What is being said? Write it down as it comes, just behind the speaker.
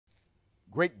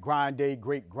Great grind day,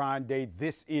 great grind day.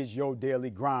 This is your daily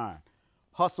grind.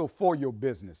 Hustle for your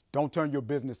business. Don't turn your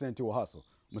business into a hustle.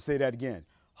 I'm going to say that again.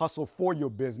 Hustle for your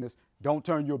business. Don't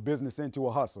turn your business into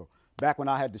a hustle. Back when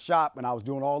I had the shop and I was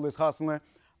doing all this hustling,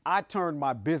 I turned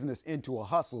my business into a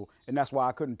hustle, and that's why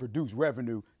I couldn't produce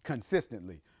revenue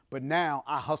consistently. But now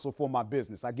I hustle for my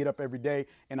business. I get up every day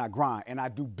and I grind, and I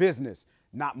do business,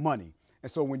 not money.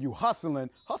 And so when you hustling,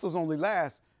 hustles only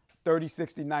last 30,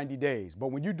 60, 90 days. But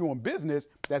when you're doing business,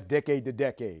 that's decade to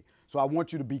decade. So I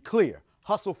want you to be clear.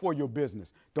 Hustle for your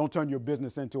business. Don't turn your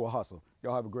business into a hustle.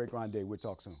 Y'all have a great grind day. We'll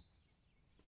talk soon.